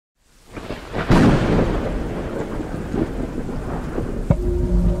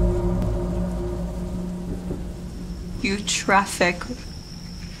you traffic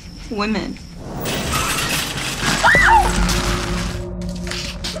women.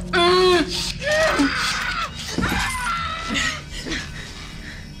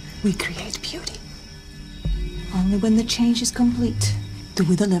 We create beauty. Only when the change is complete do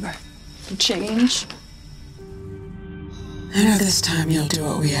we deliver. Change? I know this time you'll do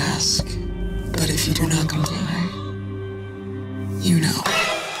what we ask, but if you do not comply, you know.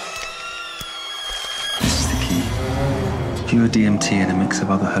 This is the key. Pure DMT and a mix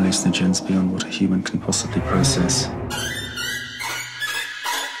of other hallucinogens beyond what a human can possibly process.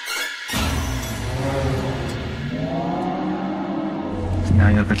 Now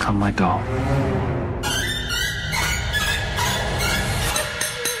you'll become my doll.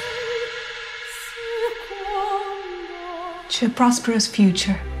 To a prosperous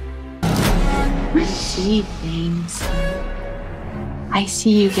future. I see things. I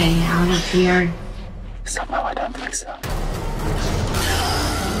see you getting out of here. Somehow I don't think so.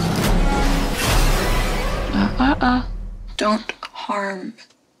 Don't harm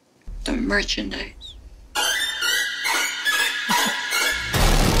the merchandise.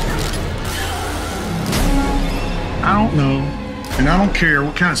 I don't know, and I don't care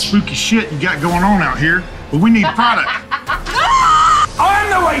what kind of spooky shit you got going on out here, but we need product. I'm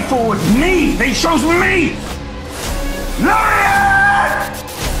the way forward. Me! They chose me! Lorian!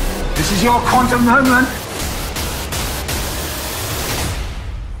 This is your quantum moment.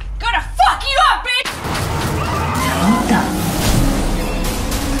 Gonna fuck you up, bitch!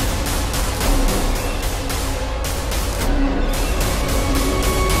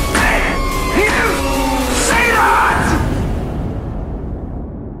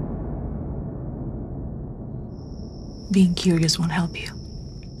 Being curious won't help you.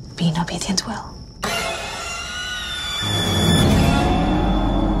 Being obedient will.